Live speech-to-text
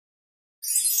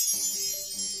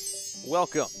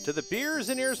Welcome to the Beers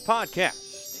and Ears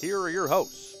podcast. Here are your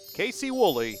hosts, Casey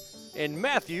Woolley and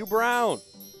Matthew Brown.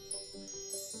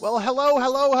 Well,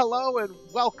 hello, and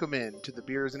welcome in to the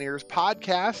Beers and Ears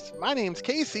podcast. My name's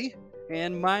Casey.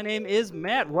 And my name is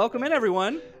Matt. Welcome in,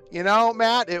 everyone. You know,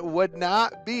 Matt, it would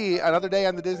not be another day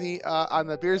on the on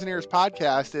the Beers and Ears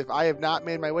podcast if I have not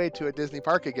made my way to a Disney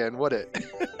park again, would it?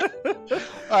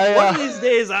 One of these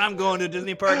days, I'm going to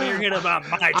Disney Park and you're hearing about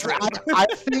my trip. I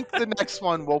think the next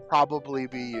one will probably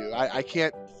be you. I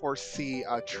can't foresee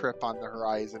a trip on the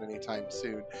horizon anytime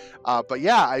soon. But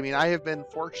yeah, I mean, I have been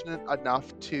fortunate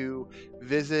enough to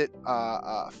visit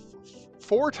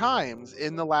 4 times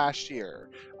in the last year.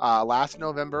 Last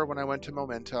November when I went to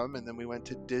Momentum, and then we went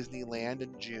to Disneyland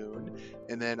in June,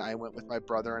 and then I went with my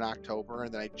brother in October,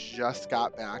 and then I just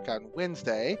got back on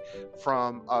Wednesday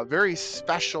from a very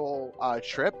special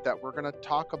trip that we're going to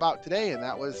talk about today, and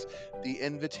that was the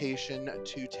invitation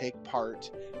to take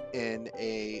part in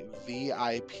a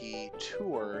VIP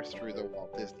tour through the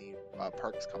Walt Disney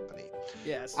Parks Company.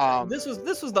 Yes. This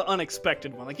was the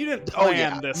unexpected one. Like, you didn't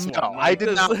plan this one. No, I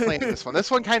did not plan this one. This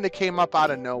one kind of came up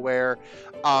out of nowhere.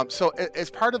 So as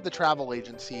part of the travel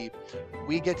agency,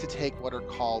 we get to take what are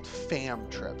called FAM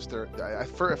trips. At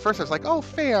first I was like, oh,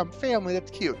 family,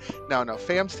 that's cute. No,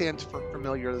 FAM stands for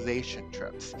familiarization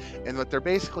trips. And what they're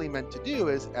basically meant to do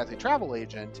is, as a travel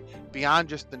agent, beyond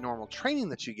just the normal training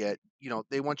that you get,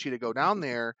 they want you to go down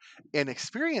there and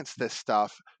experience this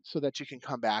stuff so that you can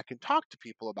come back and talk to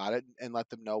people about it and let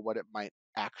them know what it might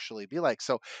actually be like.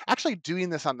 So actually doing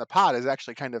this on the pod is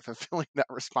actually kind of fulfilling that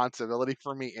responsibility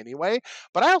for me anyway,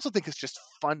 but I also think it's just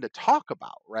fun to talk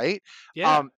about, right?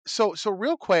 Yeah. So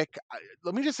real quick,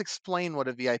 let me just explain what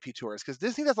a VIP tour is, because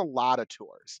Disney does a lot of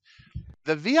tours.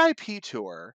 The VIP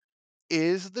tour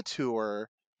is the tour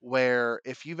where,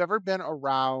 if you've ever been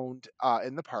around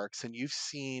in the parks and you've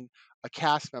seen a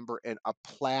cast member in a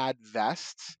plaid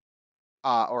vest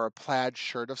or a plaid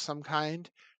shirt of some kind,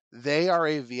 they are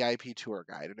a VIP tour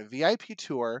guide. And a VIP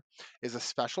tour is a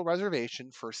special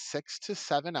reservation for 6 to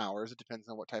 7 hours. It depends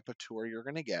on what type of tour you're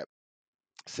going to get.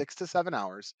 6 to 7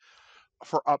 hours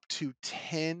for up to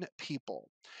 10 people.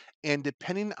 And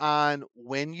depending on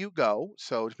when you go,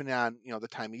 so depending on the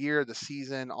time of year, the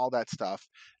season, all that stuff,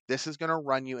 this is going to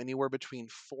run you anywhere between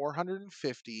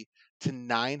 $450 to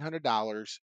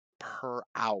 $900 per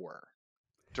hour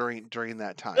during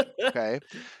that time. Okay.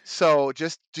 So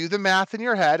just do the math in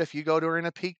your head. If you go during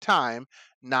a peak time,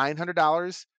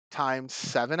 $900 times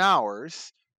 7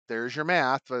 hours, there's your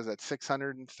math. Was that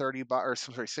 $630 or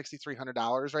sorry,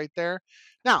 $6,300 right there?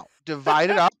 Now divide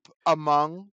it up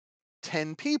among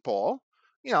 10 people.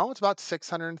 It's about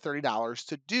 $630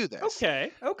 to do this.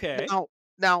 Okay.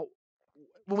 Now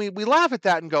when we laugh at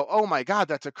that and go, oh my God,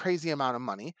 that's a crazy amount of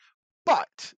money.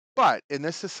 But, and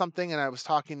this is something, and I was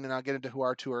talking, and I'll get into who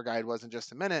our tour guide was in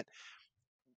just a minute.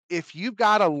 If you've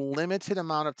got a limited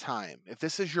amount of time, if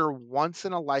this is your once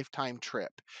in a lifetime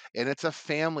trip and it's a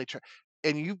family trip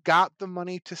and you've got the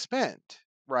money to spend,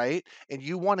 right? And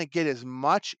you want to get as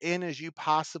much in as you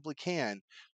possibly can.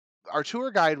 Our tour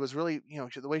guide was really,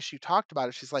 the way she talked about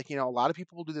it, she's like, a lot of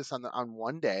people will do this on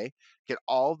one day, get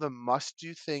all the must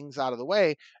do things out of the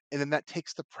way, and then that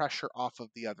takes the pressure off of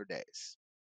the other days.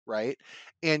 Right.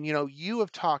 And, you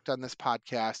have talked on this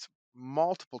podcast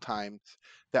multiple times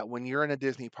that when you're in a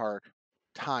Disney park,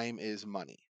 time is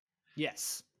money.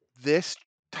 Yes. This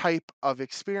type of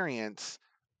experience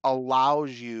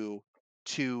allows you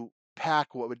to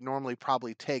pack what would normally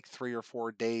probably take 3 or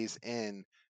 4 days in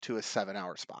to a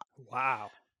 7-hour spot. Wow.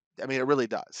 I mean, it really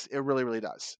does. It really, really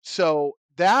does. So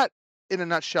that, in a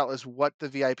nutshell, is what the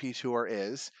VIP tour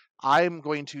is. I'm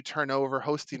going to turn over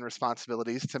hosting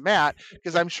responsibilities to Matt,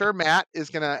 because I'm sure Matt is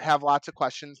going to have lots of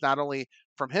questions, not only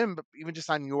from him, but even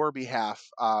just on your behalf,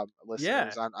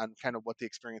 listeners, on kind of what the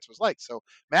experience was like. So,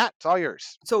 Matt, it's all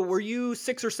yours. So were you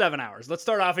 6 or 7 hours? Let's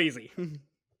start off easy.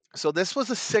 So this was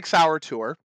a 6-hour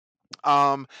tour.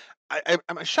 I'm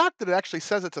shocked that it actually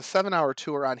says it's a 7-hour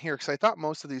tour on here, because I thought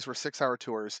most of these were 6-hour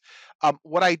tours.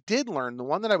 What I did learn, the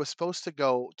one that I was supposed to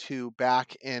go to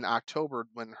back in October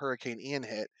when Hurricane Ian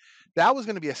hit, that was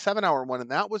going to be a 7-hour one,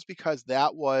 and that was because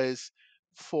that was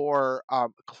for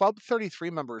Club 33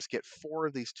 members get 4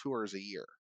 of these tours a year.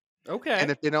 Okay.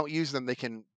 And if they don't use them, they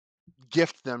can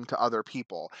gift them to other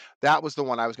people. That was the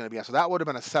one I was going to be on. So that would have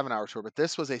been a 7-hour tour, but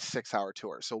this was a 6-hour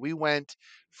tour. So we went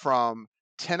from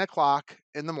 10 o'clock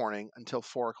in the morning until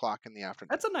 4 o'clock in the afternoon.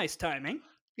 That's a nice timing.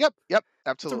 Yep,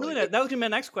 So really, absolutely. that was gonna be my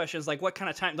next question. Is like, what kind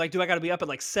of time? Like, do I got to be up at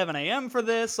like 7 a.m. for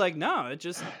this? Like, no, it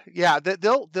just Yeah,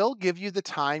 they'll give you the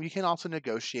time. You can also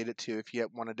negotiate it too if you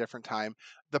want a different time.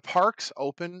 The parks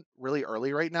open really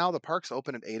early right now. The parks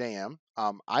open at 8 a.m.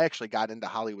 I actually got into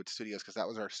Hollywood Studios because that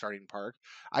was our starting park.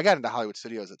 I got into Hollywood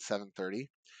Studios at 7:30,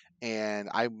 and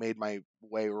I made my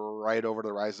way right over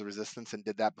to Rise of the Resistance and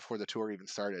did that before the tour even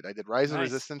started. I did Rise of the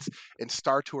nice. Resistance and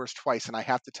Star Tours twice, and I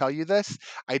have to tell you this: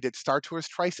 I did Star Tours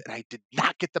twice, and I did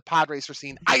not get the pod racer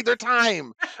scene either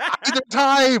time. Either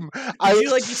time, I Did was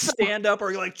you like just so, stand up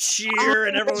or you like I cheer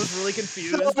and everyone was was really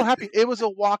so confused? happy. It was a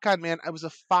walk on, man. It was a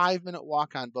 5 minute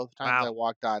walk on both times I Wow.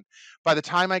 walked on. By the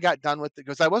time I got done with it,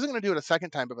 because I wasn't going to do it a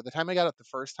second time, but by the time I got it the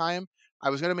first time, I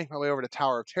was going to make my way over to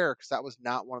Tower of Terror because that was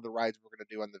not one of the rides we were going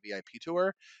to do on the VIP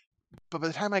tour. But by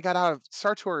the time I got out of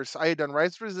Star Tours, I had done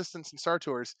Rise of Resistance and Star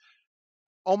Tours.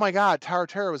 Oh my God, Tower of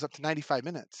Terror was up to 95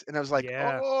 minutes. And I was like,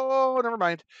 Yeah. oh, never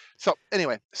mind. So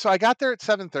anyway, so I got there at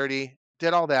 7:30,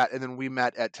 did all that, and then we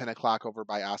met at 10 o'clock over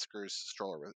by Oscar's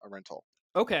stroller rental.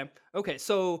 Okay. Okay.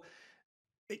 So,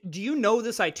 do you know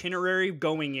this itinerary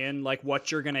going in, like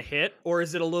what you're gonna hit, or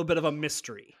is it a little bit of a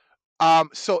mystery?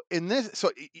 So in this,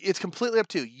 so it's completely up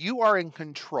to you. You are in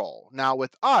control. Now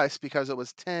with us, because it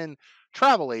was 10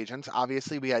 travel agents,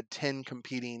 obviously we had 10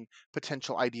 competing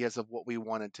potential ideas of what we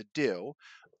wanted to do.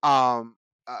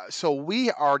 So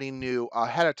we already knew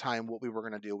ahead of time what we were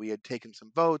going to do. We had taken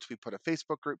some votes. We put a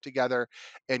Facebook group together,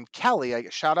 and Kelly,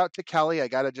 shout out to Kelly. I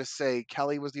gotta just say,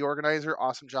 Kelly was the organizer.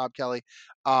 Awesome job, Kelly.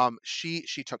 She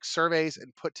took surveys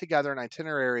and put together an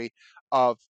itinerary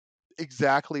of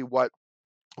exactly what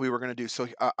we were going to do. So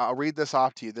I'll read this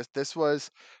off to you. This was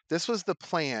the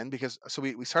plan, because so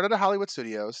we started at Hollywood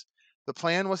Studios. The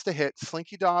plan was to hit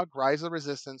Slinky Dog, Rise of the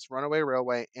Resistance, Runaway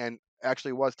Railway, and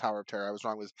actually it was Tower of Terror. I was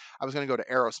wrong. I was going to go to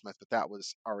Aerosmith, but that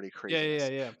was already Yeah. Yeah. craziness.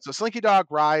 Yeah. So Slinky Dog,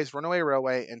 Rise, Runaway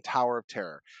Railway, and Tower of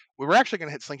Terror. We were actually going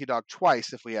to hit Slinky Dog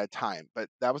twice if we had time, but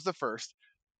that was the first.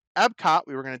 Epcot,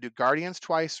 we were going to do Guardians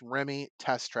twice, Remy,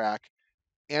 Test Track,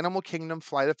 Animal Kingdom,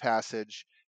 Flight of Passage,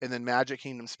 and then Magic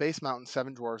Kingdom, Space Mountain,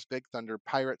 Seven Dwarfs, Big Thunder,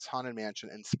 Pirates, Haunted Mansion,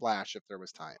 and Splash if there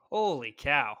was time. Holy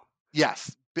cow.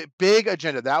 Yes, big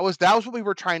agenda. That was what we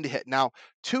were trying to hit. Now,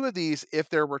 two of these, if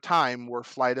there were time, were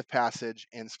Flight of Passage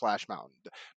and Splash Mountain.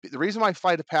 The reason why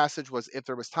Flight of Passage was if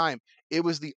there was time, it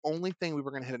was the only thing we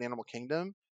were going to hit at Animal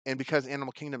Kingdom. And because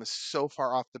Animal Kingdom is so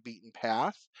far off the beaten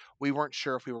path, we weren't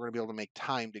sure if we were going to be able to make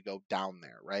time to go down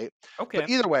there, right? But Okay.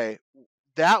 either way,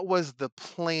 that was the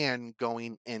plan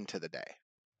going into the day.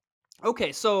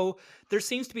 Okay, so there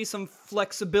seems to be some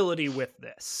flexibility with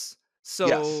this.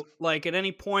 Yes. So, like at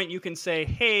any point, you can say,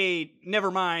 "Hey, never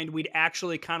mind. We'd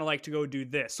actually kind of like to go do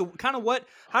this." So, kind of what?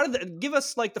 How did give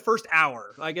us like the first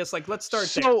hour? I guess like let's start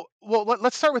there. So, well,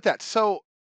 let's start with that. So,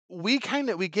 we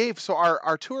gave, so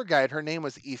our tour guide, her name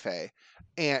was Ife,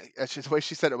 and the way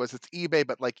she said it was, it's eBay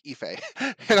but like Ife,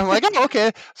 and I'm like, oh,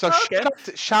 okay. So Okay.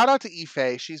 shout out to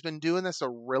Ife. She's been doing this a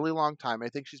really long time. I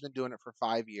think she's been doing it for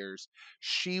 5 years.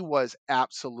 She was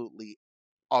absolutely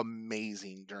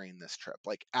amazing during this trip,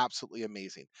 like absolutely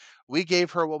amazing. We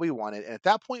gave her what we wanted, and at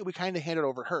that point we kind of handed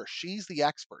over her. She's the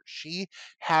expert. She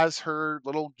has her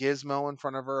little gizmo in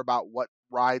front of her about what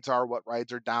rides are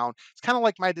down. It's kind of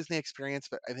like my Disney experience,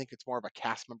 but I think it's more of a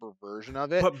cast member version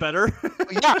of it. But better.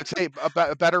 Yeah, I'd say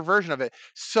a better version of it.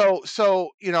 So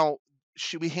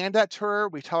we hand that to her,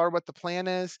 we tell her what the plan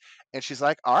is, and she's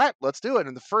like, all right, let's do it.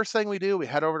 And the first thing we do, we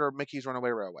head over to Mickey's Runaway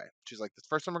Railway. She's like, the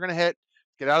first one we're gonna hit,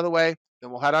 get out of the way,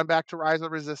 then we'll head on back to Rise of the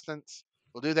Resistance.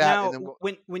 We'll do that, and Now, then we'll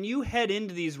when you head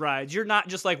into these rides, you're not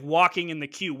just like walking in the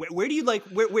queue. Where do you like?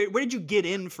 Where did you get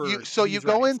in for you these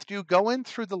go in rides? you go in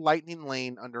through the lightning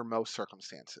lane under most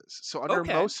circumstances. So under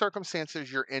Okay. most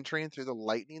circumstances, you're entering through the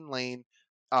lightning lane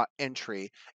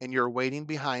entry, and you're waiting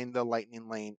behind the lightning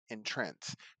lane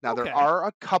entrance. Now there Okay. are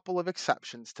a couple of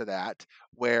exceptions to that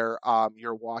where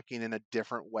you're walking in a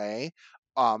different way.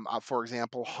 For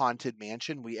example, Haunted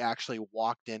Mansion, we actually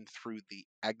walked in through the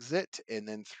exit and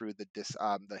then through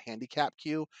the handicap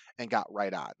queue and got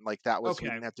right on. Like that was, we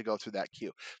Okay. didn't have to go through that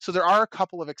queue. So there are a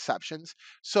couple of exceptions.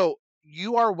 So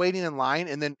you are waiting in line,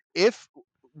 and then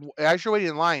as you're waiting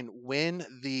in line, when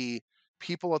the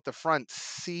people at the front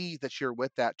see that you're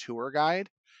with that tour guide,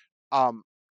 um,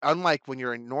 unlike when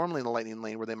you're normally in the lightning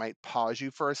lane where they might pause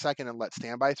you for a second and let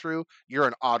standby through, you're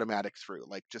an automatic through.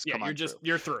 Like just Yeah, come on through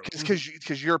you're through.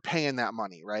 because you're paying that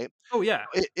money, right? Oh yeah.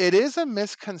 It is a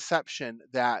misconception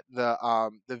that the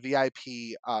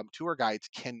VIP tour guides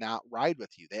cannot ride with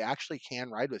you. They actually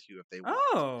can ride with you if they want.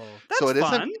 Oh, So that's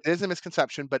fun. it is a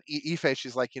misconception. But Ife,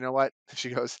 she's like, you know what? She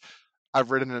goes,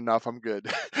 I've ridden enough. I'm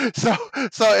good. So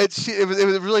it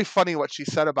was really funny what she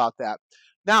said about that.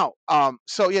 Now,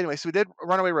 so yeah, anyway, so we did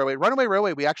Runaway Railway. Runaway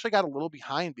Railway, we actually got a little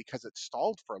behind because it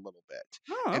stalled for a little bit.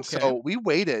 Oh, And okay. so we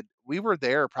waited. We were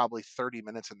there probably 30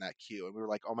 minutes in that queue. And we were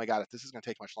like, oh my God, if this is going to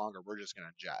take much longer, we're just going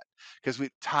to jet. Because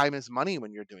time is money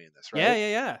when you're doing this, Yeah, right? yeah,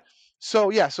 yeah. So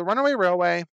yeah, so Runaway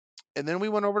Railway. And then we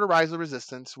went over to Rise of the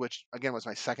Resistance, which again was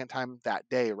my second time that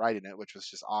day riding it, which was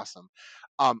just awesome.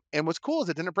 And what's cool is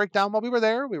it didn't break down while we were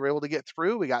there. We were able to get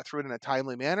through. We got through it in a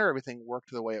timely manner. Everything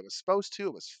worked the way it was supposed to.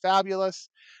 It was fabulous.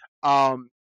 Um,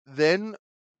 then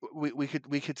we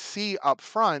could see up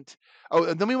front. Oh,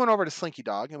 and then we went over to Slinky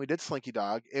Dog and we did Slinky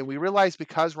Dog, and we realized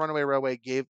because Runaway Railway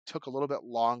took a little bit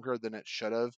longer than it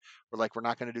should have. We're like, we're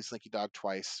not going to do Slinky Dog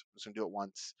twice. We're just going to do it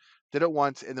once. Did it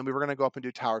once, and then we were going to go up and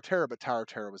do Tower of Terror, but Tower of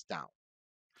Terror was down.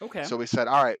 Okay. So we said,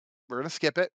 all right, we're going to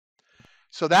skip it.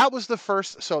 So that was the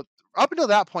first. So up until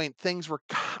that point, things were.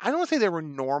 I don't want to say they were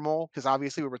normal because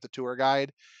obviously we were with the tour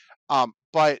guide,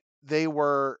 but they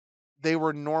were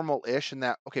normal-ish in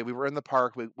that, okay, we were in the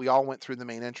park, we all went through the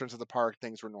main entrance of the park,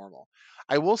 things were normal.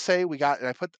 I will say we got, and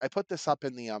I put this up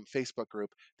in the Facebook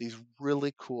group, these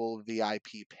really cool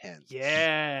VIP pins,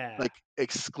 Yeah. like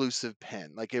exclusive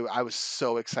pin. Like I was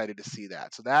so excited to see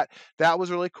that. So that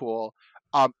was really cool.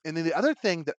 And then the other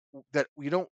thing that we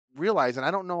don't realize, and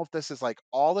I don't know if this is like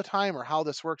all the time or how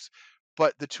this works,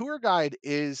 but the tour guide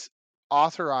is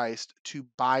authorized to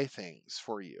buy things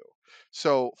for you.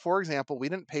 So, for example, we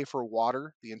didn't pay for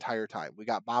water the entire time. We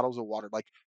got bottles of water, like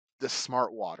the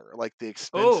smart water, like the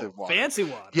expensive Oh, water. fancy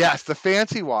water. Yes, the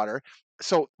fancy water.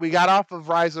 So we got off of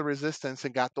Rise of Resistance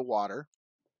and got the water.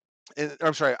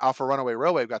 I'm sorry, off of Runaway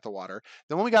Railway, we got the water.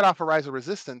 Then when we got off of Rise of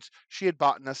Resistance, she had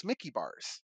bought us Mickey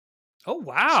bars. Oh,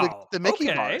 So wow. the Mickey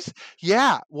Okay. bars.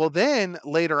 Yeah. Well, then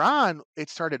later on, it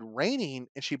started raining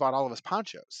and she bought all of us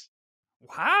ponchos.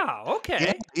 Wow.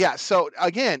 Yeah, Okay. yeah. So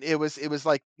again, it was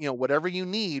like, whatever you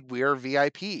need, we are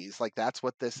VIPs. Like that's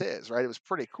what this is, right? It was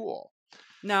pretty cool.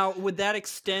 Now, would that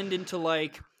extend into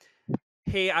like,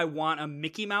 hey, I want a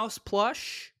Mickey Mouse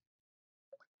plush?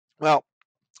 Well,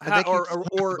 How,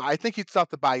 or I think you'd still have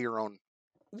to buy your own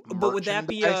but would that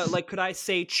be merchandise. like, could I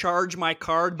say charge my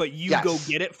card, but you go Yes.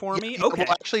 get it for Yeah, me? yeah, well,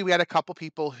 Okay. actually, we had a couple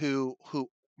people who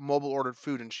mobile ordered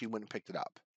food and she went and picked it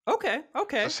up. Okay.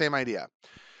 So Okay. same idea.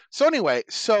 So anyway,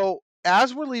 so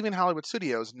as we're leaving Hollywood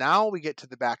Studios, now we get to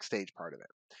the backstage part of it.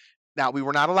 Now, we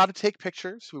were not allowed to take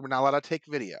pictures. We were not allowed to take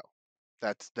video.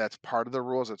 That's part of the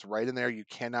rules. It's right in there. You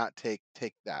cannot take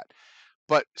that.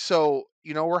 But so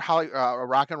where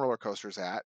Rock and Roller Coaster's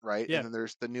at, right? And Yeah. then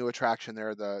there's the new attraction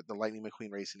there, the Lightning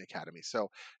McQueen Racing Academy. So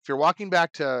if you're walking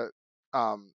back to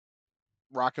um,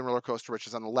 Rock and Roller Coaster, which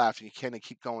is on the left, and you kind of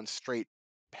keep going straight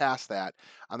past that,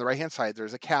 on the right hand side,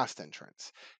 there's a cast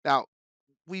entrance. Now,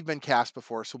 we've been cast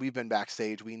before, so we've been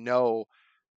backstage. We know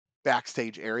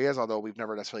backstage areas, although we've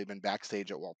never necessarily been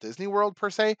backstage at Walt Disney World per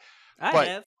se. I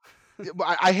But have.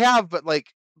 I have, but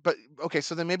okay,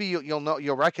 so then maybe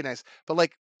you'll recognize, but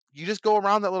like you just go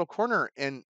around that little corner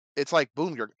and it's like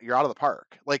boom, you're out of the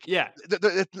park. Like Yeah.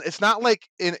 it's not like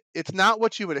it's not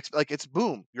what you would expect. Like it's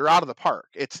boom, you're out of the park.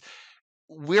 It's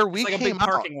where It's we like a came big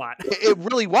out. parking lot. It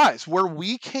really was where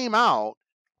we came out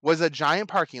was a giant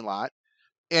parking lot,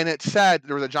 and it said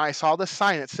there was a giant. I saw this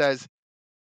sign. It says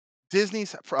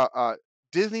Disney's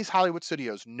Disney's Hollywood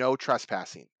Studios, no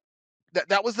trespassing.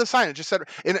 That was the sign. It just said,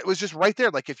 and it was just right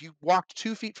there. Like if you walked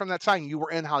 2 feet from that sign, you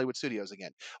were in Hollywood Studios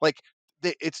again. Like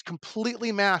it's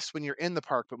completely masked when you're in the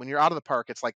park, but when you're out of the park,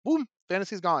 it's like boom,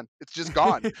 fantasy's gone. It's just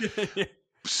gone.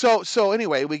 So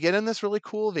anyway, we get in this really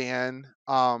cool van.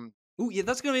 Ooh, yeah,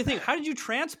 that's gonna be the thing. How did you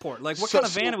transport? Like, what So kind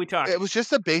of van so are we it talking? was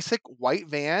just a basic white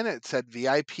van. It said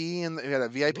VIP, and we had a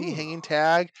VIP Ooh. hanging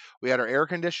tag. We had our air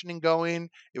conditioning going.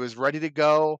 It was ready to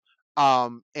go.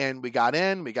 And we got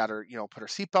in. We got our, put our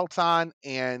seatbelts on,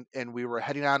 and we were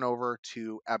heading on over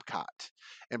to Epcot.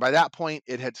 And by that point,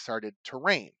 it had started to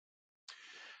rain.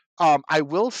 I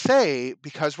will say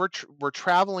because we're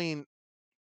traveling,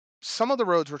 some of the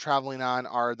roads we're traveling on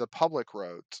are the public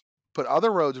roads, but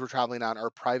other roads we're traveling on are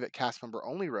private cast member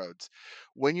only roads.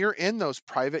 When you're in those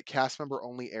private cast member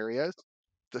only areas,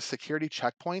 the security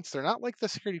checkpoints, they're not like the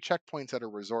security checkpoints at a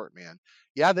resort, man.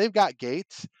 Yeah, they've got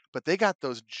gates, but they got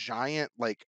those giant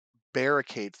like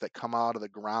barricades that come out of the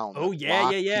ground that Oh yeah,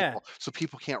 block yeah, yeah, people so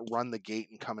people can't run the gate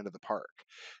and come into the park.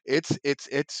 It's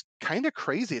kind of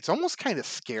crazy. It's almost kind of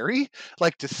scary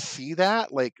like to see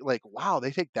that like wow,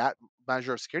 they take that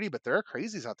measure of security, but there are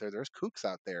crazies out there. There's kooks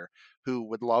out there who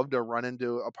would love to run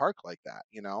into a park like that.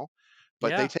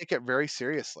 But they yeah. take it very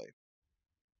seriously.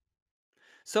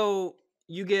 So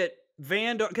you get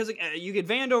vanned because you get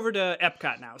vanned over to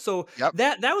Epcot now. So Yep.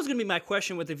 that was gonna be my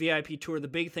question with the VIP tour. The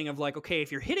big thing of like, okay,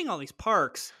 if you're hitting all these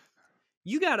parks,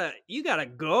 you gotta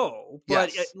go.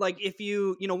 But Yes. like if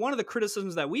one of the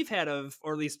criticisms that we've had of,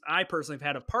 or at least I personally have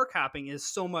had of park hopping, is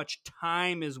so much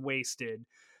time is wasted.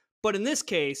 But in this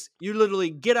case, you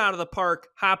literally get out of the park,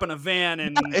 hop in a van, Yeah,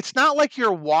 and it's not like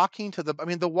you're walking to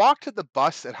the walk to the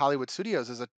bus at Hollywood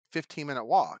Studios is a 15-minute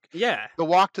walk. yeah, The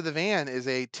walk to the van is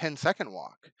a 10-second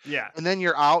walk. yeah. And then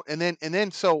you're out, and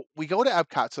then so we go to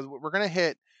Epcot. So we're gonna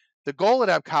hit the goal at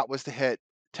Epcot was to hit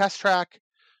Test Track,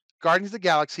 Guardians of the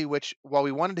Galaxy, which while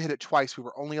we wanted to hit it twice, we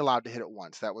were only allowed to hit it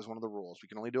once. That was one of the rules. We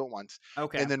can only do it once.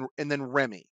 Okay. And then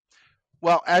Remy.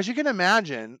 Well, as you can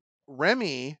imagine,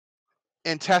 Remy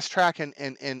and Test Track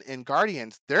and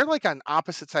Guardians, they're like on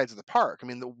opposite sides of the park. I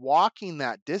mean, the walking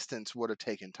that distance would have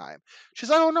taken time. She's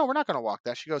like, "Oh no, we're not going to walk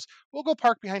that." She goes, "We'll go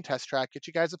park behind Test Track, get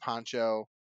you guys a poncho.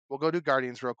 We'll go do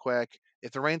Guardians real quick.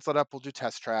 If the rain's let up, we'll do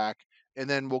Test Track, and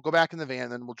then we'll go back in the van.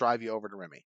 And then we'll drive you over to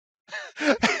Remy."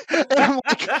 And I'm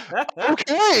like,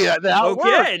 "Okay, that works."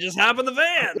 Okay, just hop in the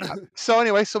van. So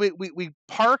anyway, so we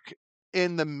park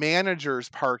in the manager's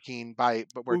parking but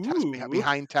we're Ooh.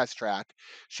 behind Test Track.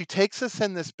 She takes us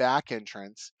in this back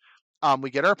entrance. We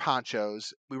get our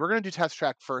ponchos. We were gonna do Test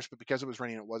Track first, but because it was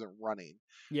raining, it wasn't running.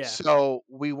 Yeah. So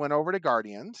we went over to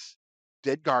Guardians,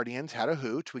 did Guardians, had a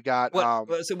hoot. We got What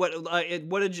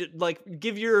did you like?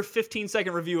 Give your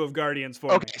 15-second review of Guardians for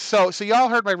me. okay. So y'all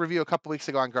heard my review a couple weeks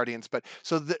ago on Guardians, but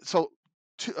so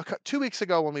 2 weeks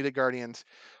ago when we did Guardians,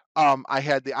 I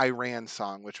had the Iran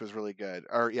song, which was really good.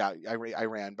 Or yeah,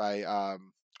 Iran by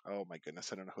oh my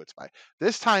goodness, I don't know who it's by.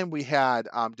 This time we had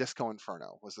Disco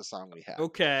Inferno was the song we had.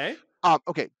 Okay.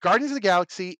 Okay, Guardians of the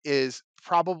Galaxy is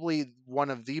probably one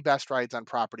of the best rides on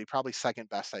property, probably second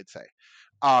best, I'd say.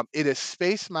 It is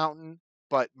Space Mountain,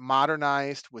 but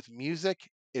modernized with music.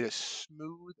 It is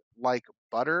smooth like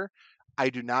butter. I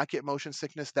do not get motion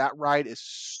sickness. That ride is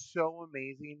so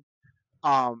amazing.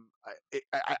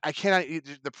 I cannot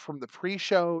from the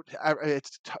pre-show.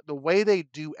 It's the way they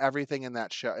do everything in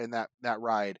that show, in that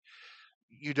ride.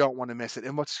 You don't want to miss it.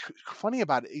 And what's funny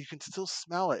about it, you can still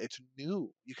smell it. It's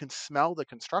new. You can smell the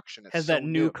construction. It's Has so that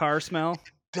new new. car smell?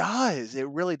 Does it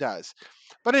really does?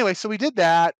 But anyway, so we did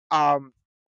that.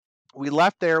 We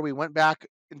left there. We went back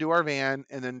into our van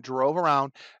and then drove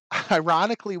around.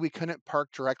 Ironically, we couldn't park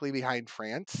directly behind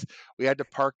France. We had to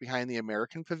park behind the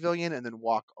American Pavilion and then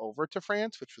walk over to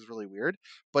France, which was really weird.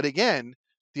 But again,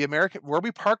 the American where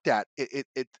we parked at, it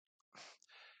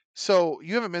so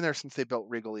you haven't been there since they built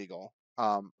Regal Eagle.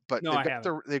 But No, I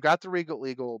haven't. they've got the Regal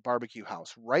Eagle barbecue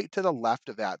house. Right to the left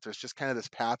of that, there's just kind of this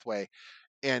pathway,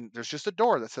 and there's just a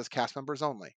door that says cast members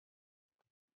only.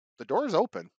 The door is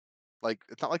open. Like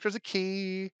it's not like there's a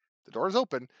key. The door is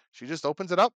open. She just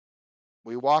opens it up.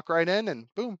 We walk right in, and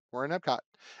boom, we're in Epcot.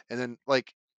 And then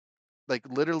like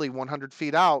literally 100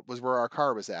 feet out was where our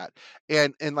car was at,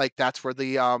 and like that's where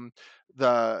the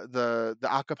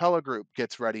acapella group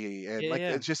gets ready, and like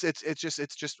Yeah. it's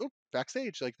just oh,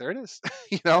 backstage, like there it is.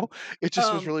 You know, it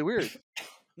just was Um, really weird.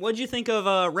 what'd you think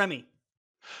of Remy?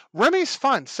 Remy's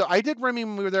fun. So I did Remy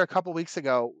when we were there a couple weeks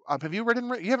ago. Have you ridden?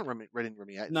 You haven't ridden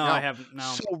Remy yet. No, I haven't. No.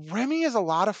 So Remy is a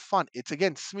lot of fun. It's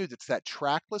again smooth. It's that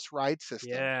trackless ride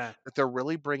system Yeah. that they're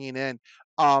really bringing in.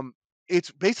 Um, it's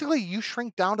basically you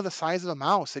shrink down to the size of a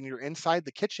mouse and you're inside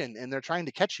the kitchen and they're trying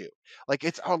to catch you. Like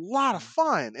it's a lot of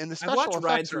fun, and the I've watched special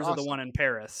ride effects are throughs of the awesome. one in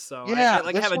Paris, so Yeah,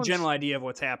 I have a general idea of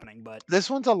what's happening. But this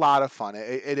one's a lot of fun.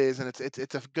 It is, and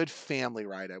it's a good family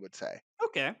ride, I would say.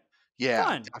 okay, Yeah,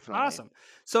 fun, definitely. awesome.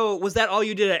 So was that all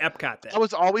you did at Epcot then? That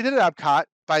was all we did at Epcot.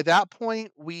 By that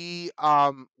point, we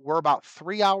were about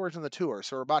 3 hours in the tour,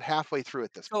 so we're about halfway through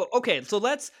at this So point. okay,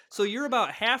 so you're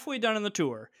about halfway done in the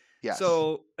tour. Yes.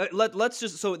 So let's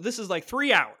just so this is like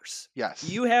 3 hours. Yes.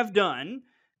 You have done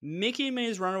Mickey and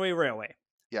Minnie's Runaway Railway,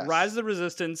 Yes. Rise of the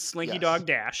Resistance, Slinky Yes. Dog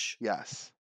Dash,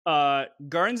 Yes.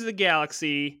 Guardians of the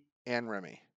Galaxy, And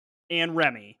Remy. and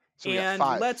Remy. So we got And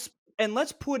 5.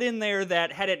 let's put in there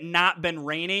that had it not been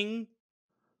raining,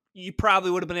 you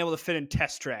probably would have been able to fit in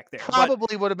Test Track there. But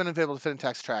Probably would have been able to fit in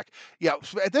Test Track. Yeah.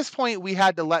 So at this point, we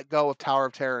had to let go of Tower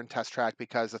of Terror and Test Track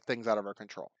because of things out of our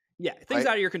control. yeah, things Right?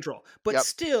 out of your control. But Yep.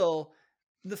 still,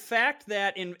 the fact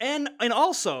that and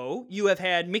also you have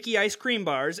had Mickey ice cream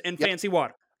bars and Yep. fancy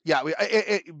water. Yeah.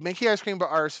 Mickey ice cream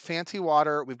bars, fancy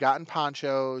water. We've gotten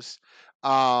ponchos.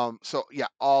 So yeah,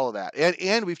 all of that,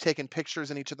 and we've taken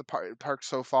pictures in each of the parks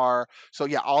so far. So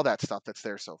yeah, all that stuff that's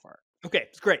there so far. Okay,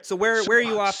 it's great. So where are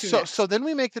you off to So next? so then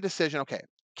we make the decision. Okay,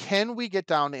 can we get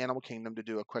down to Animal Kingdom to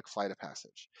do a quick flight of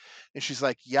passage? And she's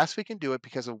like, yes, we can do it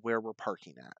because of where we're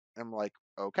parking at. I'm like,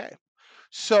 okay.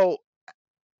 So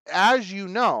as you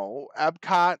know,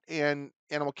 Epcot and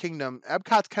Animal Kingdom,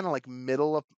 Epcot's kind of like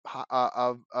middle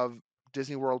of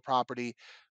Disney World property.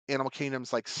 Animal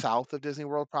Kingdom's like south of Disney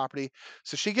World property.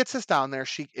 So she gets us down there.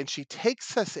 She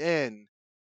takes us in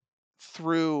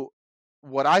through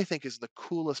what I think is the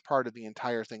coolest part of the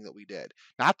entire thing that we did.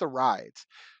 Not the rides.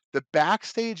 The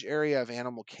backstage area of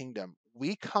Animal Kingdom,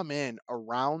 we come in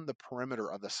around the perimeter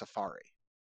of the safari.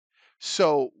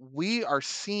 So we are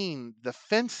seeing the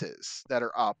fences that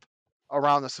are up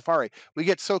around the safari. We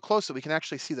get so close that we can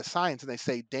actually see the signs, and they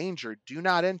say, "Danger, do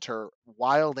not enter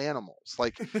wild animals."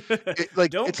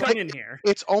 Don't It's come like in here.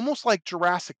 it's almost like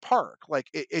Jurassic Park. Like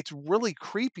it's really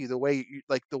creepy the way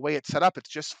the way it's set up. It's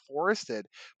just forested,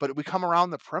 but we come around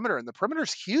the perimeter, and the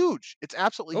perimeter's huge. It's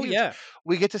absolutely Oh huge. yeah.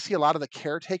 We get to see a lot of the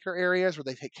caretaker areas where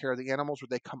they take care of the animals, where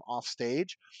they come off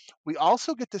stage. We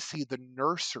also get to see the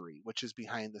nursery, which is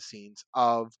behind the scenes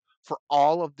of for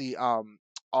all of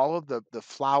the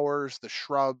flowers, the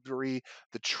shrubbery,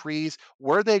 the trees,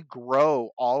 where they grow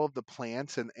all of the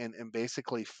plants and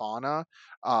basically fauna,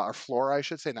 or flora, I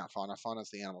should say, not fauna. Fauna is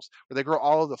the animals. Where they grow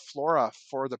all of the flora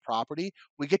for the property.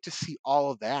 We get to see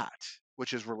all of that,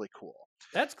 which is really cool.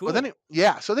 That's But cool. then,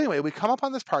 yeah. So anyway, we come up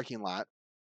on this parking lot,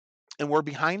 and we're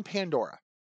behind Pandora.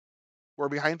 We're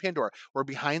behind Pandora. We're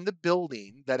behind the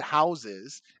building that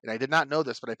houses, and I did not know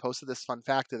this, but I posted this fun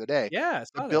fact the other day. Yeah, I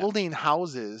The saw that. building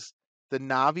houses the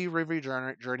Navi River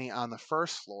Journey on the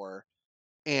first floor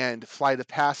and Flight of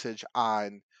Passage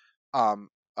on um,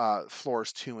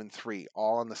 floors 2 and 3,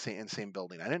 all in the same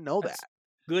building. I didn't know That's that.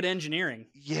 good engineering.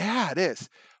 Yeah, it is.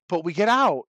 But we get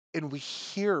out and we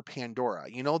hear Pandora.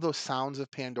 You know those sounds of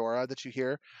Pandora that you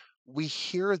hear? We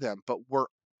hear them, but we're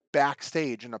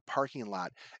backstage in a parking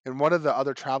lot. And one of the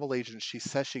other travel agents, she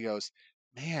says, she goes,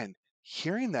 "Man,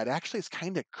 hearing that actually is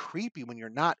kind of creepy when you're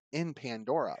not in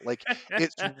Pandora. Like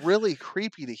it's really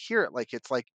creepy to hear it. Like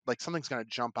it's like something's gonna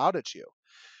jump out at you."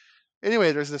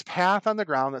 Anyway, there's this path on the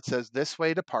ground that says this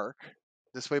way to park,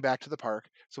 this way back to the park.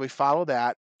 So we follow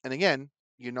that. And again,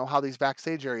 you know how these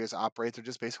backstage areas operate. They're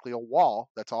just basically a wall.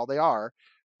 That's all they are.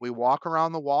 We walk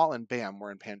around the wall and bam,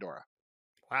 we're in Pandora.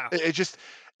 Wow. It just,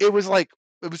 it was like,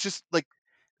 it was just like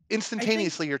I think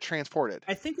instantaneously you're transported.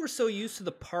 I think we're so used to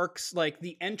the parks, like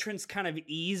the entrance kind of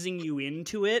easing you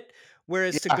into it,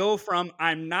 whereas to Yeah, go from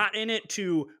I'm not in it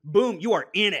to boom, you are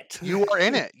in it. you are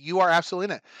in it. You are absolutely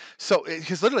in it. So,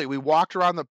 because literally we walked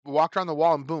around the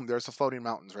wall and boom, there's the floating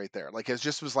mountains right there. Like it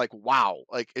just was like, wow,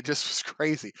 like it just was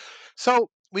crazy. So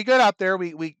we get out there,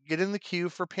 we get in the queue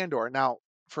for Pandora. Now,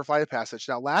 for Flight of Passage.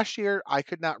 Now, last year I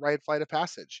could not ride Flight of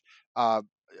Passage. Uh,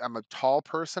 I'm a tall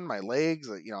person, my legs,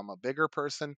 I'm a bigger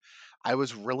person. I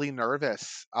was really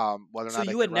nervous whether or So not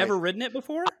I you could had ride. never ridden it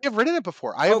before? I've ridden it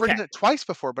before. I have Okay. ridden it twice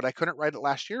before, but I couldn't ride it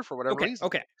last year for whatever Okay. reason.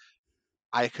 Okay.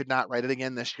 I could not write it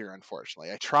again this year,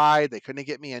 unfortunately. I tried, they couldn't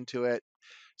get me into it.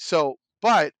 So,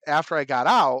 but after I got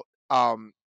out,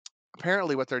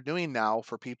 apparently what they're doing now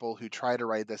for people who try to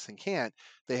ride this and can't,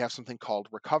 they have something called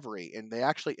recovery. And they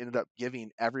actually ended up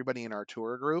giving everybody in our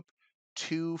tour group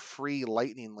 2 free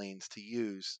lightning lanes to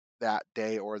use that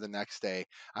day or the next day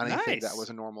on anything that was Nice.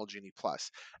 a normal Genie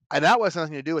Plus. And that was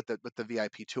nothing to do with the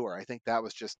VIP tour. I think that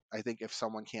was just I think if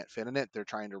someone can't fit in it, they're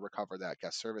trying to recover that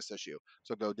guest service issue.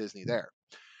 So go Disney there.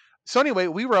 So anyway,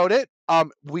 we wrote it.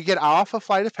 We get off a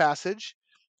Flight of Passage.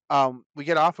 We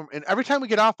get off, and every time we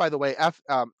get off, by the way,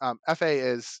 Fa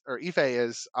is or Ife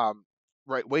is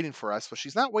right waiting for us. But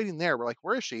she's not waiting there. We're like,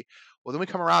 where is she? Well, then we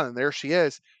come around, and there she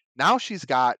is. Now she's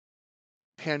got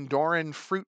Pandoran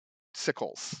fruit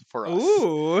sickles for us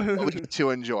that we Ooh. get to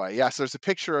enjoy. Yes, there's a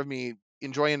picture of me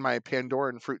enjoying my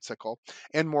Pandoran fruit sickle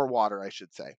and more water, I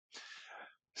should say.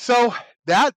 So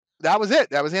that was it.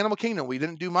 That was Animal Kingdom. We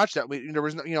didn't do much. There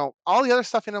was no, all the other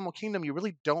stuff in Animal Kingdom you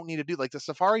really don't need to do. Like the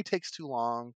safari takes too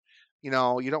long. You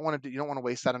don't want to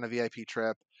waste that on a VIP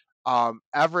trip.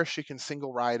 Everest you can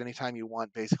single ride anytime you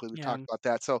want. Basically, we've Yeah. talked about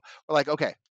that. So we're like,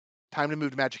 okay, time to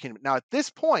move to Magic Kingdom. Now at this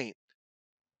point,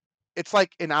 it's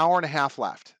like an hour and a half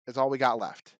left. Is all we got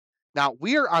left. Now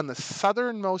we are on the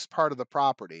southernmost part of the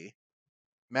property.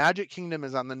 Magic Kingdom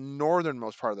is on the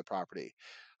northernmost part of the property.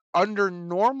 Under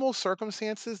normal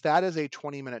circumstances, that is a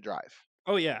 20-minute drive.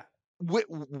 Oh yeah.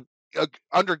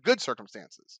 Under good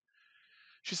circumstances.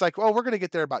 She's like, well, we're going to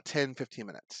get there about 10, 15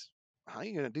 minutes. How are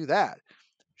you going to do that?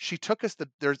 She took us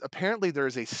there's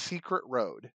a secret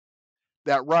road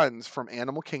that runs from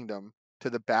Animal Kingdom to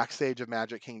the backstage of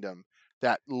Magic Kingdom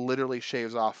that literally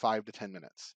shaves off 5 to 10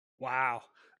 minutes. Wow.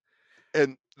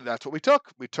 And that's what we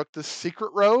took. We took this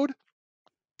secret road.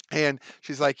 And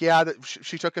she's like, yeah,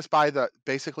 she took us by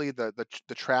basically the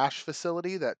trash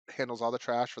facility that handles all the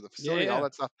trash for the facility, all Yeah.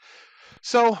 that stuff.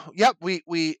 So, yep,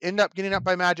 we end up getting up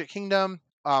by Magic Kingdom.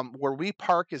 Where we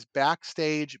park is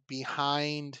backstage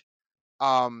behind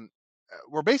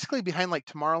we're basically behind like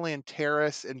Tomorrowland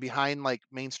Terrace and behind like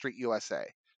Main Street USA,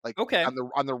 like Okay. on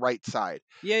the right side.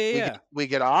 Yeah, yeah, yeah. We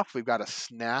get off. We've got a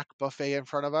snack buffet in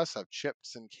front of us of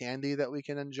chips and candy that we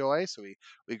can enjoy. So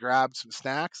we grab some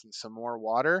snacks and some more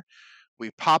water. We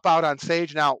pop out on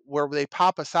stage. Now, where they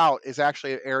pop us out is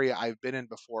actually an area I've been in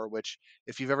before, which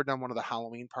if you've ever done one of the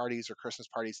Halloween parties or Christmas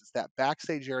parties, it's that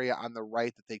backstage area on the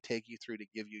right that they take you through to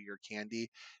give you your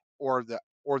candy, or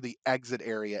the exit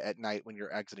area at night when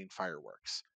you're exiting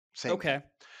fireworks. Same thing. Okay.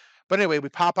 But anyway, we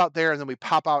pop out there and then we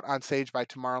pop out on stage by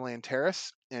Tomorrowland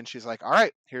Terrace, and she's like, "All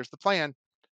right, here's the plan: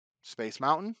 Space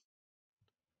Mountain,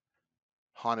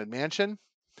 Haunted Mansion.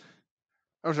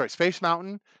 Oh, sorry, Space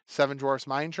Mountain, Seven Dwarfs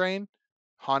Mine Train,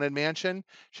 Haunted Mansion."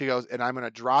 She goes, "And I'm going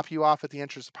to drop you off at the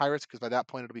entrance of Pirates because by that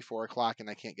point it'll be 4 o'clock and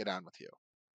I can't get on with you."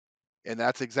 And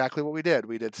that's exactly what we did.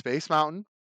 We did Space Mountain.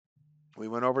 We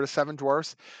went over to Seven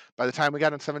Dwarfs. By the time we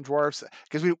got on Seven Dwarfs,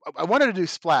 because I wanted to do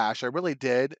Splash, I really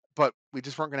did, but we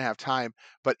just weren't going to have time.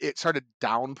 But it started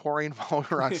downpouring while we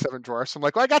were on Seven Dwarfs. I'm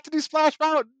like, well, I got to do Splash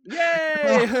Mountain.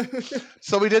 Yay!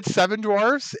 So we did Seven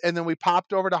Dwarfs, and then we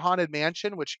popped over to Haunted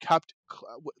Mansion, which kept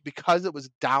because it was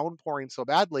downpouring so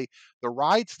badly, the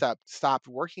ride stopped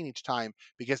working each time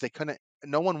because they couldn't.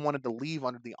 No one wanted to leave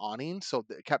under the awning, so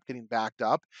it kept getting backed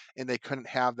up, and they couldn't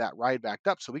have that ride backed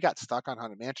up. So we got stuck on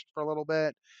Haunted Mansion for a little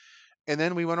bit, and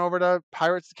then we went over to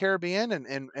Pirates of the Caribbean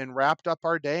and wrapped up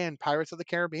our day in Pirates of the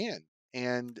Caribbean.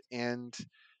 And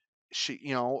she,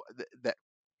 that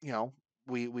you know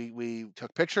we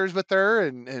took pictures with her,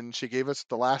 and she gave us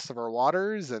the last of our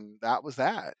waters, and that was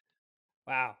that.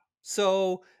 Wow.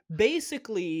 So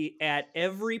basically, at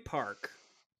every park,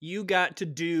 you got to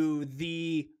do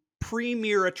the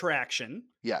premier attraction.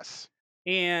 Yes.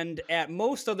 And at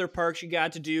most other parks, you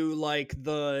got to do like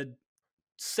the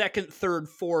second, third,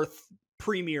 fourth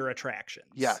premier attractions.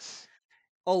 Yes.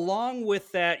 Along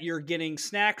with that, you're getting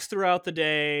snacks throughout the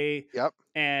day Yep.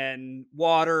 and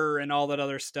water and all that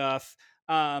other stuff.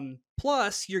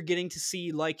 Plus, you're getting to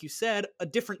see, like you said, a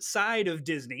different side of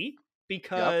Disney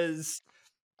because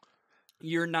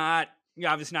you're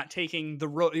obviously not taking the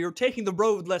road. You're taking the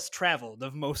road less traveled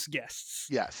of most guests.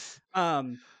 Yes.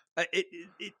 I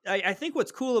think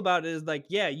what's cool about it is like,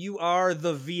 yeah, you are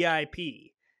the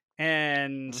VIP,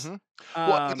 and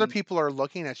Well, other people are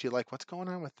looking at you like, what's going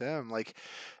on with them? Like,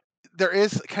 there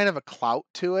is kind of a clout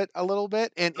to it a little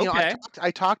bit. And okay,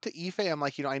 I talked to Ife. I'm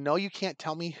like, I know you can't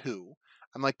tell me who.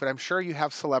 I'm like, but I'm sure you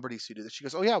have celebrities who do this. She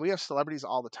goes, "Oh yeah, we have celebrities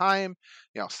all the time.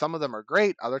 Some of them are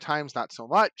great, other times not so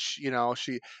much." She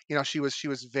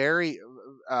was very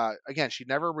again, she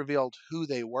never revealed who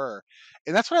they were.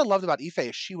 And that's what I loved about Ife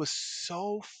is she was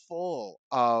so full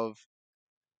of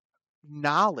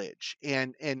knowledge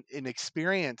and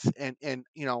experience, and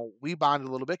we bonded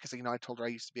a little bit because I told her I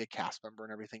used to be a cast member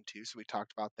and everything too, so we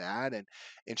talked about that,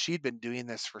 and she'd been doing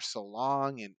this for so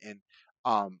long, and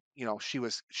she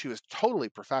was totally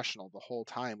professional the whole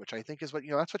time, which I think is what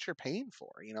that's what you're paying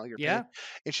for. You're paying. yeah,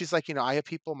 And she's like, I have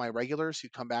people, my regulars, who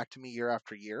come back to me year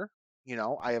after year.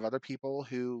 I have other people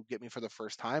who get me for the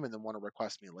first time and then want to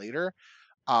request me later.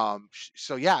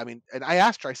 So yeah, I mean, and I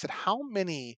asked her, I said, how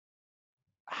many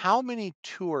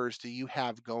tours do you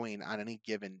have going on any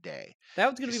given day? that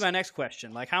was going to be She's, my next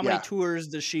question. Like, how many yeah. tours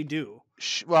does she do?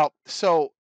 Well,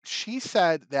 so she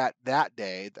said that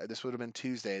day, this would have been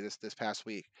Tuesday, this past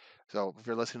week. So if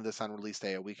you're listening to this on release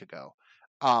day a week ago,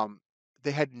 um,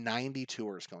 they had 90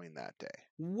 tours going that day.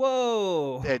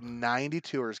 Whoa. They had 90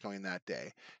 tours going that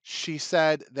day. She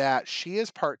said that she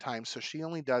is part time, so she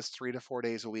only does 3 to 4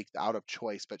 days a week out of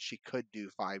choice, but she could do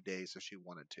 5 days if she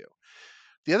wanted to.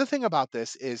 The other thing about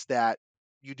this is that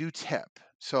you do tip.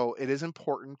 So it is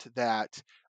important that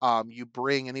you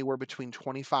bring anywhere between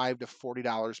 $25 to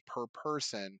 $40 per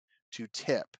person to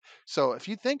tip. So if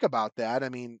you think about that, I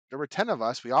mean, there were 10 of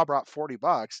us. We all brought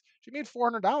 $40. She made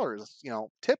 $400,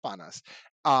 tip on us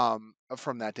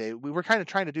from that day. We were kind of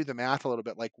trying to do the math a little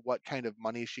bit, like what kind of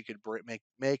money she could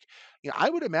make. I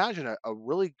would imagine a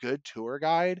really good tour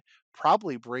guide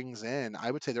probably brings in,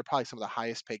 I would say they're probably some of the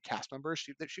highest paid cast members.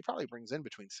 She probably brings in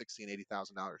between $60,000 and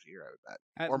 $80,000 a year, I would bet,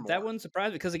 or That more. wouldn't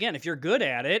surprise me because, again, if you're good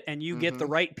at it and you get the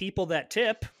Hmm. right people that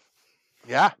tip,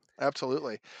 Yeah,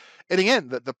 absolutely. And again,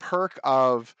 the perk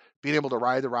of being able to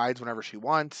ride the rides whenever she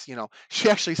wants, she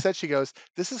actually said, she goes,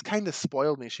 "This has kind of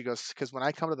spoiled me." She goes, "Because when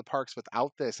I come to the parks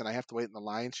without this and I have to wait in the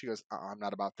line," she goes, I'm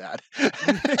not about that. I'm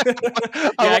yeah,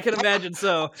 I like, can imagine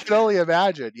so. I can only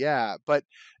imagine. Yeah. But,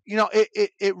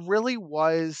 it really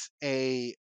was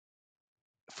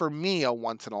for me, a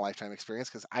once in a lifetime experience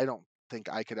because I don't think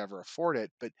I could ever afford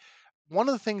it. But one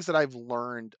of the things that I've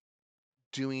learned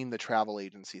doing the travel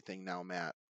agency thing now,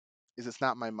 Matt, is it's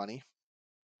not my money.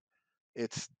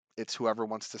 It's whoever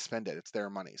wants to spend it. It's their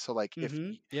money. So like if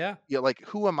Yeah. you know, like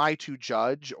who am I to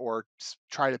judge or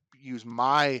try to use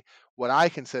my what I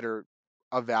consider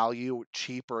a value,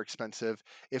 cheap or expensive?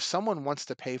 If someone wants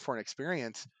to pay for an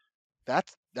experience,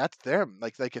 that's them.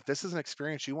 Like if this is an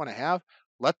experience you want to have,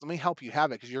 let me help you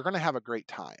have it because you're going to have a great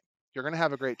time. You're going to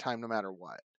have a great time no matter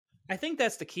what. I think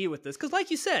that's the key with this because,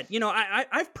 like you said,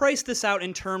 I've priced this out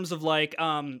in terms of like,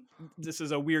 this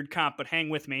is a weird comp, but hang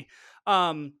with me.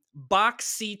 Box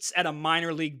seats at a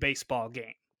minor league baseball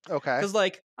game. Okay. Because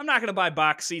like I'm not gonna buy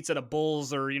box seats at a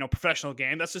Bulls or professional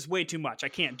game. That's just way too much. I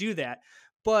can't do that.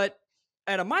 But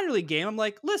at a minor league game, I'm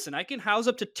like, listen, I can house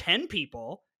up to 10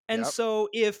 people. And Yep. so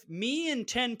if me and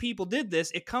 10 people did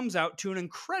this, it comes out to an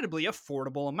incredibly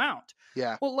affordable amount.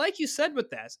 Yeah. Well, like you said with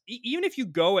that, even if you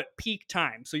go at peak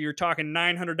time, so you're talking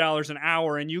 $900 an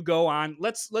hour, and you go on,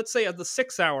 let's say the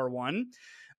 6 hour one,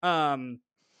 9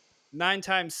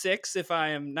 times 6, if I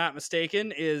am not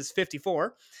mistaken, is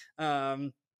 54.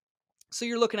 So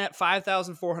you're looking at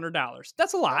 $5,400.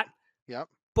 That's a Yep. lot. Yep.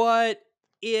 But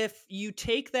if you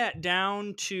take that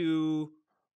down to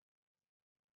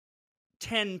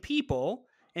 10 people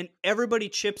and everybody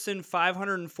chips in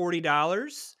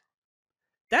 $540,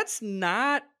 that's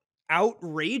not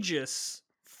outrageous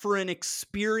for an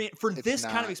experience, for It's this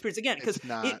kind of not. experience. Again, because It's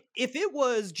not. if it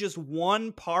was just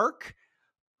one park,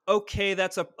 okay,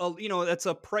 that's that's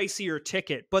a pricier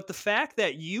ticket. But the fact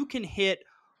that you can hit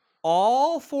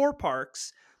all 4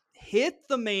 parks, hit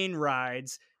the main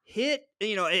rides, it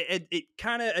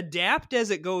kind of adapt as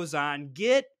it goes on,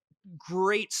 get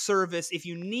great service. If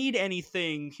you need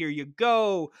anything, here you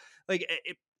go. Like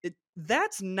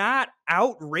that's not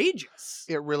outrageous.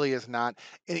 It really is not.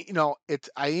 And it's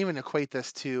I even equate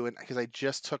this to, and because I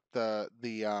just took the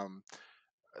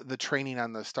training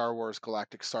on the Star Wars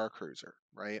Galactic Star Cruiser,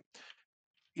 right?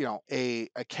 A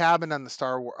cabin on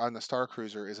the on the Star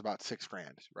Cruiser is about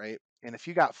 $6,000, right? And if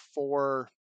you got 4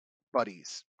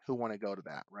 buddies who want to go to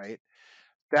that, right?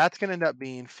 That's going to end up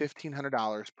being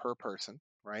 $1,500 per person,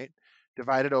 right?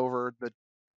 Divided over the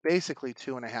basically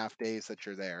 2.5 days that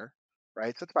you're there,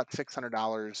 right? So it's about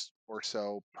 $600 or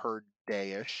so per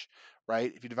day-ish,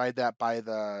 right? If you divide that by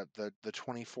the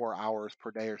 24 hours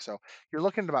per day or so, you're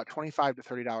looking at about $25 to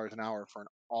 $30 an hour for an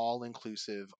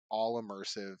all-inclusive,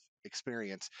 all-immersive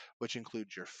experience, which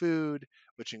includes your food,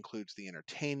 which includes the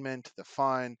entertainment, the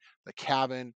fun, the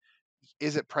cabin.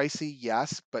 Is it pricey?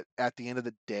 Yes, but at the end of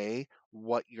the day,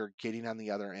 what you're getting on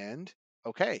the other end,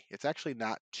 okay, it's actually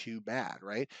not too bad,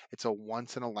 right? It's a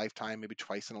once in a lifetime, maybe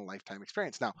twice in a lifetime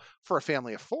experience. Now, for a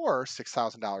family of 4,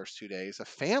 $6,000 2 days, a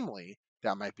family,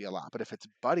 that might be a lot. But if it's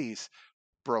buddies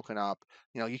broken up,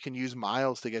 you can use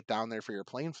miles to get down there for your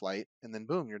plane flight, and then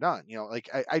boom, you're done. Like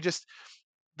I just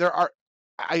there are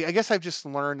I guess I've just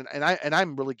learned, and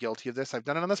I'm really guilty of this. I've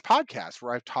done it on this podcast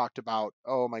where I've talked about,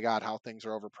 oh my God, how things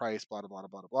are overpriced, blah blah blah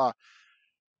blah blah.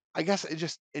 I guess it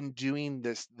just in doing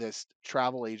this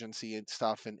travel agency and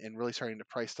stuff, and really starting to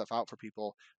price stuff out for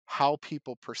people, how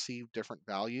people perceive different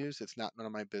values, it's not none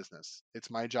of my business.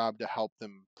 It's my job to help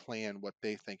them plan what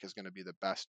they think is going to be the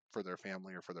best for their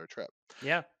family or for their trip.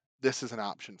 Yeah. This is an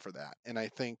option for that. And I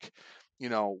think,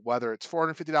 whether it's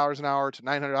 $450 an hour to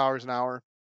 $900 an hour,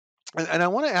 and I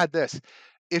want to add this.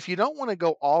 If you don't want to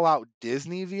go all out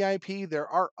Disney VIP, there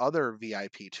are other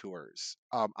VIP tours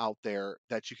out there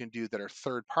that you can do that are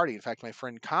third party. In fact, my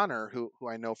friend Connor, who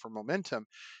I know from Momentum,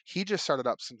 he just started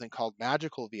up something called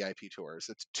Magical VIP Tours.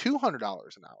 It's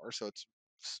 $200 an hour, so it's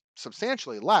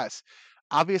substantially less.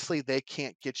 Obviously, they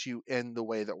can't get you in the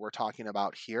way that we're talking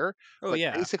about here, Oh but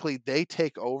yeah. basically, they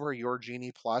take over your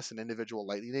Genie Plus and individual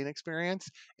Lightning Lane experience,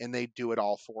 and they do it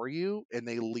all for you, and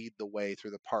they lead the way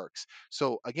through the parks.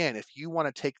 So again, if you want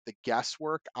to take the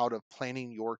guesswork out of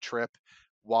planning your trip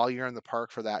while you're in the park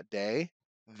for that day,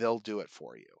 they'll do it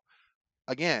for you.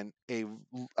 Again,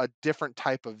 a different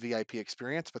type of VIP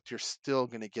experience, but you're still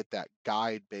going to get that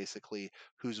guide basically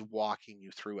who's walking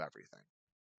you through everything.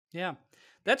 Yeah.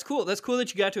 That's cool. That's cool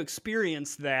that you got to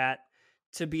experience that,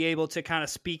 to be able to kind of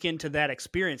speak into that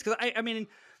experience. Because I mean,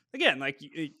 again, like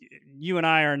you and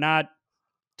I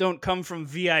don't come from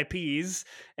VIPs,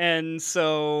 and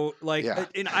so like, Yeah.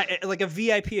 and I like a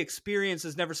VIP experience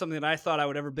is never something that I thought I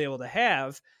would ever be able to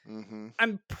have. hmm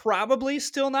I'm probably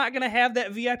still not going to have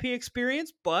that VIP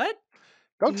experience, but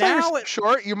Don't sell now yourself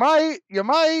short. You might. You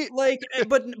might. like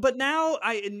but now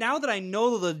that I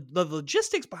know the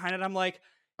logistics behind it, I'm like,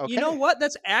 you know Okay. what,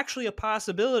 that's actually a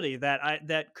possibility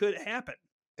that could happen.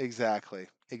 Exactly.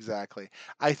 Exactly.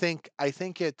 I think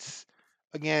it's,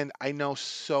 again, I know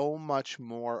so much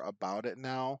more about it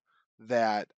now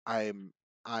that I'm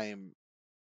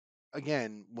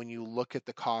again, when you look at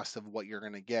the cost of what you're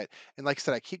going to get, and like I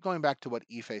said, I keep going back to what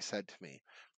Ife said to me,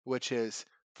 which is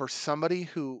for somebody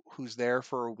who's there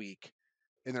for a week,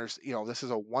 and there's, this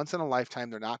is a once in a lifetime.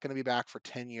 They're not going to be back for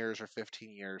 10 years or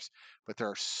 15 years, but there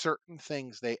are certain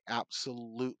things they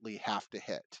absolutely have to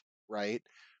hit, right?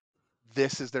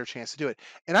 This is their chance to do it.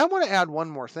 And I want to add one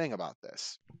more thing about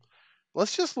this.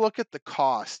 Let's just look at the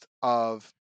cost of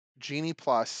Genie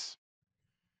Plus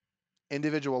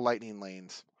individual lightning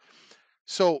lanes.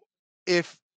 So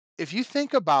if you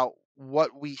think about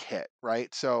what we hit,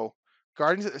 right? So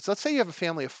Guardians, let's say you have a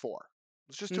family of 4.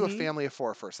 Let's just do a family of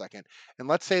 4 for a second. And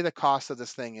let's say the cost of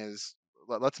this thing is,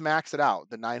 let's max it out,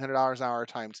 the $900 an hour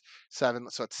times 7.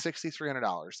 So it's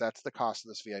 $6,300. That's the cost of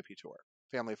this VIP tour,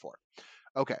 family of 4.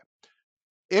 Okay.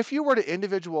 If you were to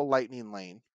individual lightning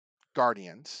lane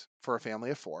Guardians for a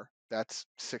family of 4, that's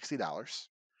 $60.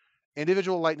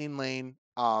 Individual lightning lane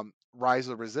Rise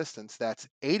of Resistance, that's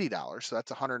 $80, so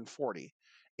that's $140.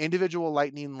 Individual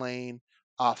lightning lane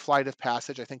Flight of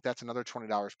Passage, I think that's another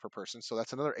 $20 per person, so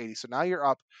that's another $80. So now you're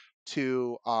up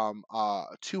to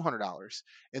 $200.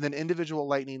 And then individual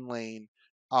lightning lane,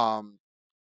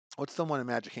 what's the one in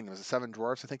Magic Kingdom? Is it Seven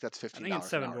Dwarfs? I think that's $15. I think it's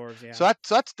Seven Dwarfs, yeah. So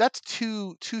that's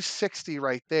 $260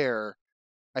 right there.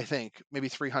 I think maybe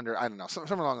 300. I don't know,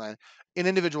 somewhere along the line in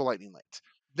individual lightning lanes.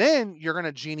 Then you're going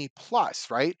to Genie Plus,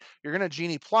 right? You're going to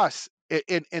Genie Plus.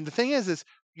 And the thing is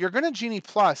you're going to Genie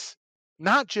Plus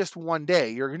not just one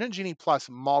day. You're going to Genie Plus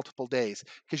multiple days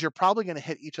because you're probably going to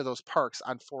hit each of those parks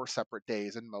on 4 separate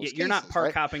days in most cases. You're not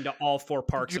park hopping to all 4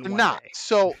 parks in one day.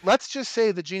 So let's just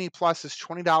say the Genie Plus is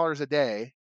 $20 a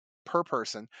day per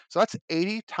person. So that's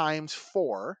 80 times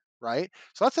 4, right?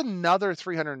 So that's another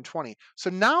 $320. So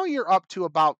now you're up to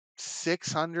about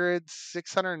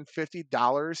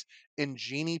 $650 in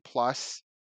Genie Plus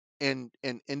in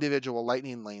individual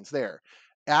lightning lanes there.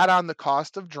 Add on the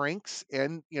cost of drinks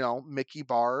and, Mickey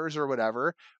bars or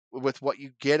whatever with what you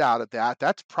get out of that.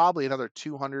 That's probably another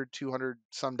 $200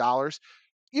 some dollars.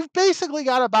 You've basically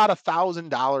got about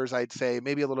 $1,000, I'd say,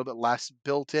 maybe a little bit less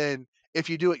built in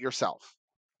if you do it yourself.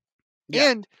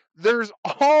 Yeah. And there's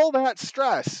all that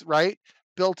stress, right,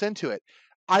 built into it.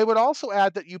 I would also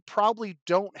add that you probably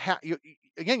don't have,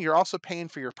 again, you're also paying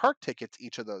for your park tickets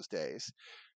each of those days.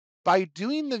 By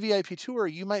doing the VIP tour,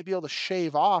 you might be able to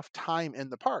shave off time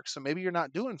in the parks. So maybe you're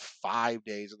not doing 5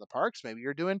 days in the parks. Maybe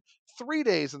you're doing 3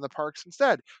 days in the parks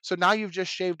instead. So now you've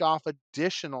just shaved off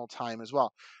additional time as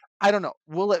well. I don't know.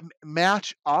 Will it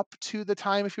match up to the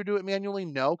time if you do it manually?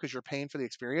 No, because you're paying for the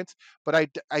experience. But I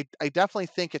definitely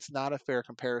think it's not a fair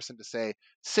comparison to say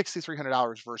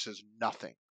 $6,300 versus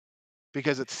nothing,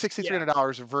 because it's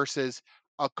 $6,300 versus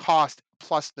a cost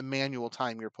plus the manual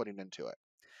time you're putting into it.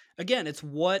 Again, it's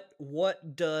what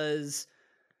does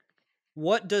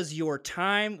your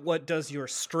time, what does your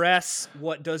stress,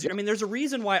 what does your, I mean, there's a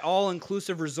reason why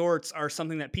all-inclusive resorts are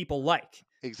something that people like.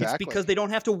 Exactly. It's because they don't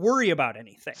have to worry about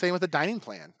anything. Same with the dining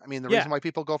plan. I mean, the reason why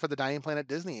people go for the dining plan at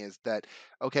Disney is that,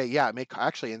 okay, yeah, it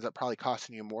actually ends up probably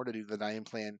costing you more to do the dining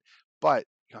plan, but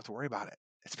you don't have to worry about it.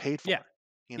 It's paid for. Yeah.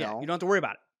 You know? You don't have to worry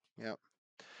about it. Yeah.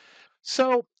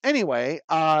 So anyway,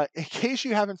 in case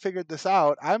you haven't figured this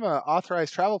out, I'm an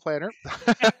authorized travel planner.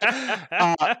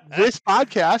 This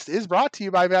podcast is brought to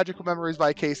you by Magical Memories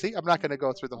by Casey. I'm not going to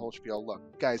go through the whole spiel.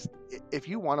 Look, guys, if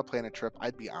you want to plan a trip,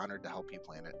 I'd be honored to help you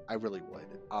plan it. I really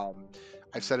would.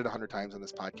 I've said it 100 times on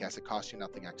this podcast. It costs you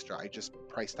nothing extra. I just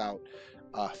priced out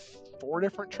 4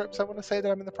 different trips, I want to say,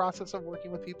 that I'm in the process of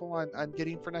working with people on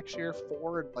getting for next year,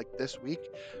 4 like this week.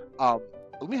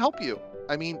 Let me help you.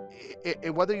 I mean,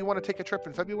 whether you want to take a trip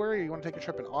in February or you want to take a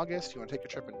trip in August, you want to take a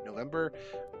trip in November,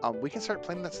 we can start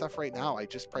planning that stuff right now. I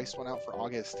just priced one out for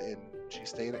August, and she's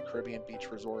staying at Caribbean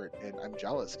Beach Resort, and I'm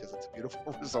jealous because it's a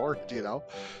beautiful resort, you know?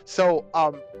 So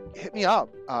hit me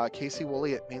up, Casey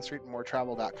Woolley at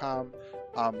mainstreetandmoretravel.com.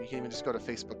 You can even just go to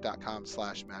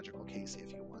facebook.com/magicalcasey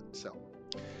if you want. So,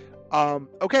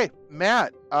 okay,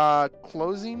 Matt,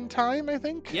 closing time, I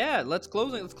think? Yeah, let's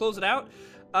close it out.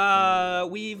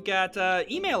 We've got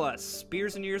email us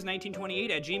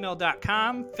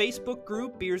beersandyears1928@gmail.com, Facebook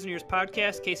group Beers and Years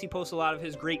Podcast. Casey posts a lot of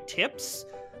his great tips,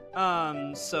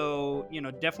 so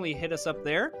definitely hit us up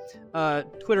there.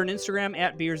 Twitter and Instagram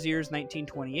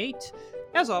 @beersyears1928.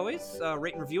 As always,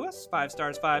 rate and review us 5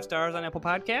 stars on Apple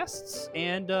Podcasts,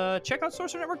 and check out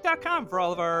sorcerernetwork.com for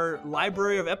all of our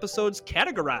library of episodes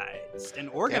categorized and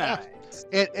organized.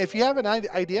 And if you have an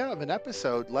idea of an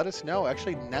episode, let us know.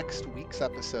 Actually, next week's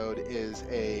episode is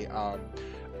a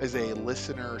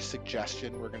listener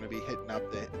suggestion. We're going to be hitting up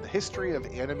the history of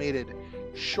animated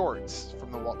shorts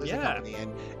from the Walt Disney Company,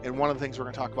 and one of the things we're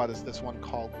going to talk about is this one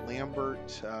called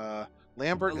Lambert.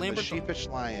 Lambert and the Lambert- Sheepish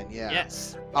Lion, yeah.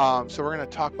 Yes. So we're going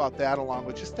to talk about that along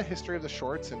with just the history of the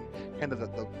shorts and kind of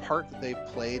the part that they've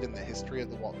played in the history of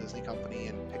the Walt Disney Company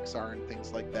and Pixar and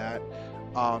things like that.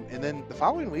 And then the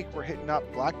following week, we're hitting up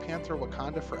Black Panther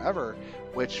Wakanda Forever,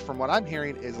 which from what I'm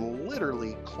hearing is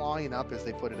literally clawing up, as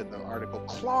they put it in the article,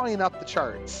 clawing up the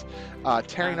charts,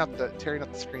 tearing up the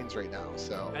screens right now.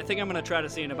 So I think I'm going to try to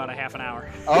see in about a half an hour.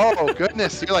 oh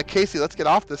goodness, you're like, Casey, let's get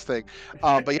off this thing.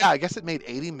 But yeah, I guess it made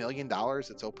 $80 million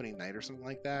its opening night or something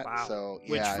like that. Wow. So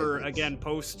Which yeah, for again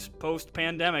post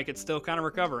pandemic, it's still kind of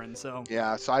recovering. So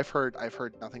yeah, so I've heard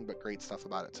nothing but great stuff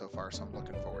about it so far. So I'm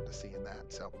looking forward to seeing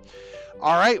that. So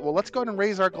all right, well, let's go ahead and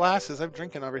raise our glasses. I'm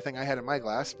drinking everything I had in my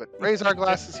glass, but raise our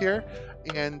glasses here.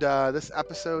 And this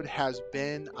episode has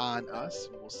been on us.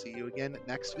 We'll see you again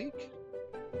next week.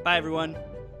 bye everyone.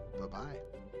 Bye-bye.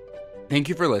 Thank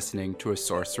you for listening to a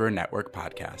Sorcerer Network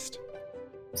podcast.